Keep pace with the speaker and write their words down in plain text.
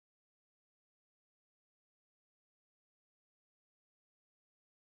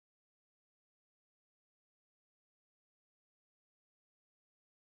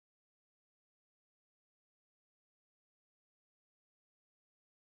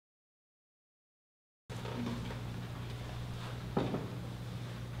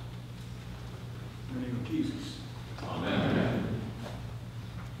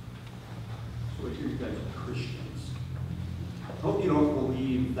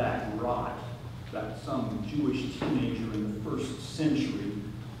that rot that some Jewish teenager in the 1st century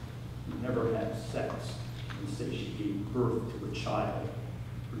who never had sex and say she gave birth to a child.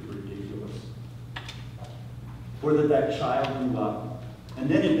 Pretty ridiculous. Or that child grew up and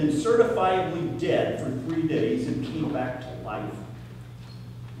then had been certifiably dead for 3 days and came back to life.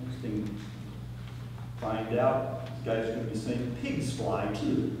 Next thing, find out, this guy's going to be saying pigs fly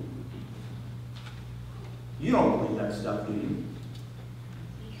too. You don't believe that stuff, do you?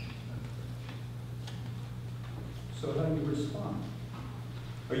 So how do you respond?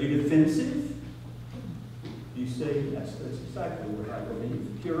 Are you defensive? Do you say, yes, that's exactly what I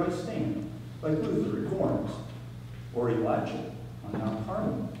believe. Here I stand, like Luther reforms, or Elijah on Mount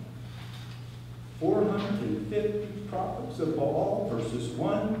Carmel. 450 prophets of Baal versus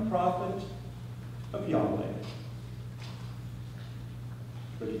 1 prophet of Yahweh.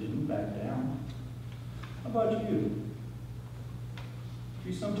 But he didn't back down. How about you? Do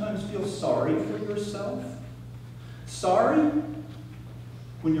you sometimes feel sorry for yourself? Sorry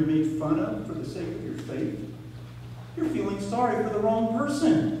when you're made fun of for the sake of your faith? You're feeling sorry for the wrong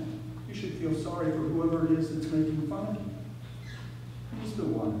person. You should feel sorry for whoever it is that's making fun of you. He's the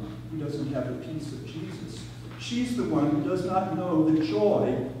one who doesn't have the peace of Jesus. She's the one who does not know the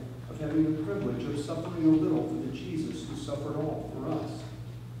joy of having the privilege of suffering a little for the Jesus who suffered all for us.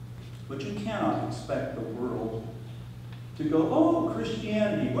 But you cannot expect the world to go, oh,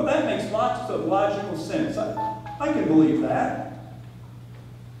 Christianity, well, that makes lots of logical sense. I can believe that.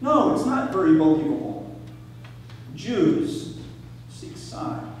 No, it's not very believable. Jews seek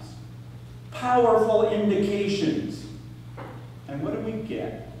signs, powerful indications. And what do we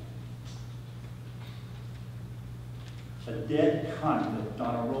get? A dead convict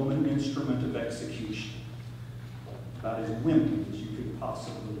on a Roman instrument of execution. About as wimpy as you could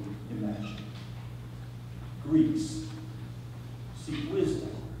possibly imagine. Greeks seek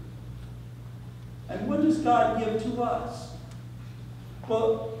wisdom. And what does God give to us?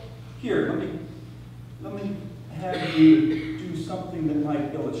 Well, here, let me have you do something that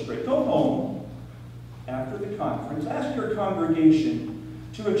might illustrate. Go home after the conference, ask your congregation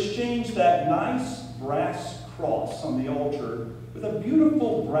to exchange that nice brass cross on the altar with a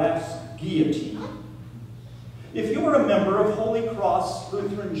beautiful brass guillotine. If you are a member of Holy Cross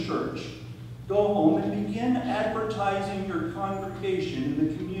Lutheran Church, go home and begin advertising your congregation in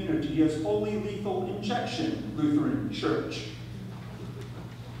the community as Holy Lethal Injection Lutheran Church.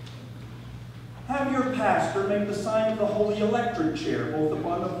 Have your pastor make the sign of the Holy Electric Chair, both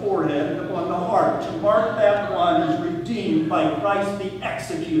upon the forehead and upon the heart, to mark that one as redeemed by Christ the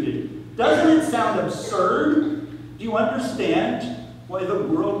executed. Doesn't it sound absurd? Do you understand why the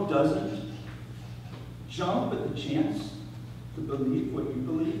world doesn't jump at the chance to believe what you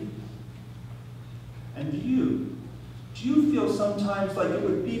believe? And do you feel sometimes like it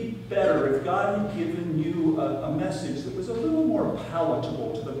would be better if God had given you a message that was a little more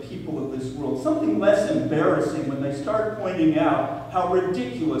palatable to the people of this world, something less embarrassing when they start pointing out how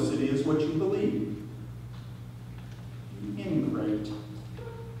ridiculous it is what you believe? You ingrate.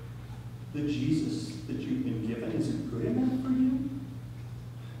 The Jesus that you've been given isn't good enough for you?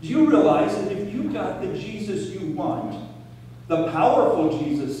 Do you realize that if you got the Jesus you want, the powerful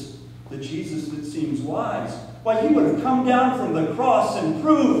Jesus, the Jesus that seems wise, why, he would have come down from the cross and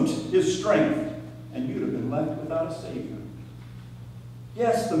proved his strength, and you'd have been left without a Savior.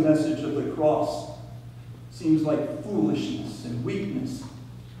 Yes, the message of the cross seems like foolishness and weakness,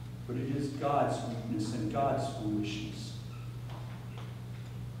 but it is God's weakness and God's foolishness.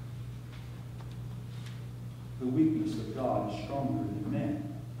 The weakness of God is stronger than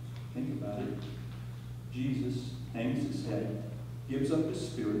man. Think about it. Jesus hangs his head, gives up his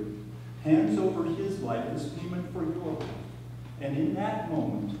spirit, hands over his life as payment for your life. And in that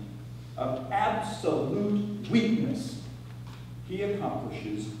moment of absolute weakness, he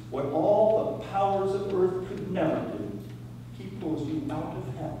accomplishes what all the powers of earth could never do. He pulls you out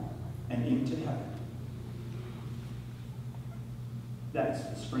of hell and into heaven. That's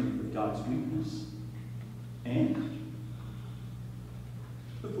the strength of God's weakness. And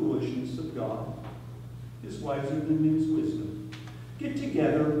the foolishness of God is wiser than men's wisdom. Get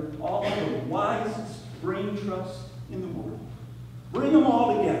together all of the wisest brain trusts in the world. Bring them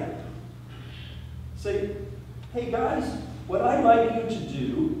all together. Say, hey guys, what I'd like you to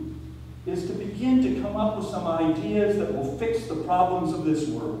do is to begin to come up with some ideas that will fix the problems of this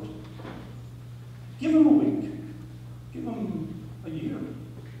world. Give them a week. Give them a year.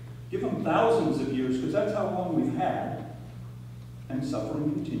 Give them thousands of years, because that's how long we've had. And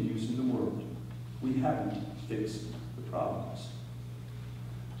suffering continues in the world. We haven't fixed the problems.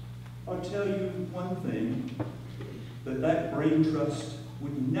 I'll tell you one thing that brain trust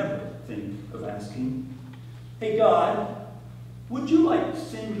would never think of asking, "Hey God, would you like to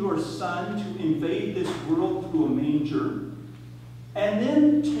send your son to invade this world through a manger and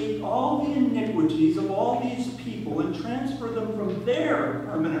then take all the iniquities of all these people and transfer them from their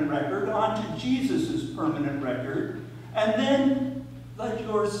permanent record onto Jesus' permanent record, and then let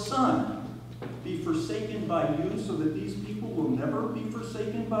your son be forsaken by you so that these people will never be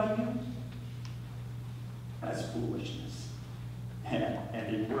forsaken by you?" That's foolishness.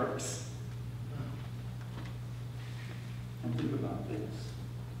 And it works. And think about this.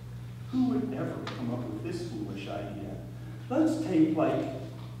 Who would ever come up with this foolish idea? Let's take, like,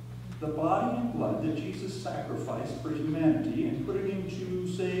 the body and blood that Jesus sacrificed for humanity and put it into,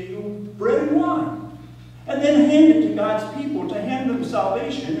 say, bread and wine. And then hand it to God's people to hand them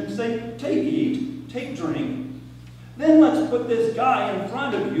salvation and say, "Take, eat, take, drink." Then let's put this guy in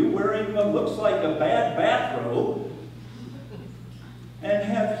front of you wearing what looks like a bad bathrobe and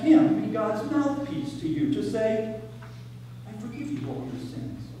have him be God's mouthpiece to you to say, "I forgive you all your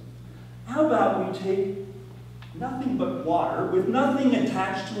sins." How about we take nothing but water with nothing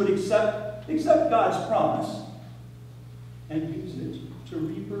attached to it except God's promise and use it to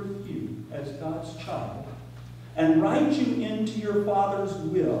rebirth you as God's child and write you into your Father's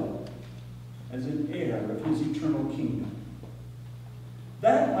will as an heir of his eternal kingdom?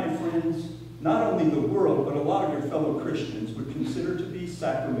 That, my friends, not only the world, but a lot of your fellow Christians would consider to be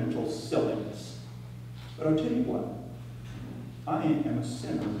sacramental silliness. But I'll tell you what, I am a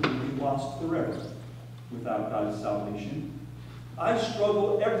sinner who will be lost forever without God's salvation. I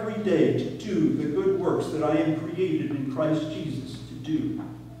struggle every day to do the good works that I am created in Christ Jesus to do.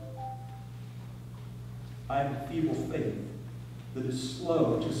 I have a feeble faith that is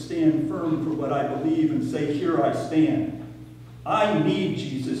slow to stand firm for what I believe and say, "Here I stand." I need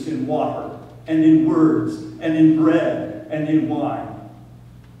Jesus in water and in words and in bread and in wine.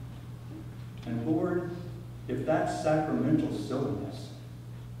 And Lord, if that's sacramental silliness,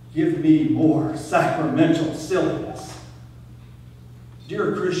 give me more sacramental silliness.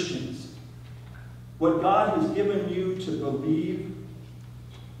 Dear Christians, what God has given you to believe,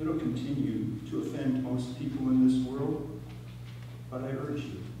 it'll continue to offend most people in this world. But I urge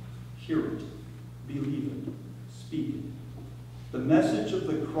you, hear it, believe it, speak it. The message of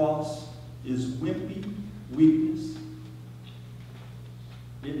the cross is wimpy weakness.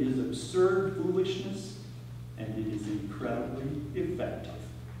 It is absurd foolishness, and it is incredibly effective.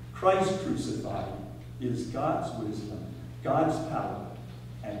 Christ crucified is God's wisdom, God's power,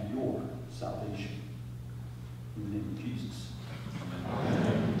 and your salvation. In the name of Jesus.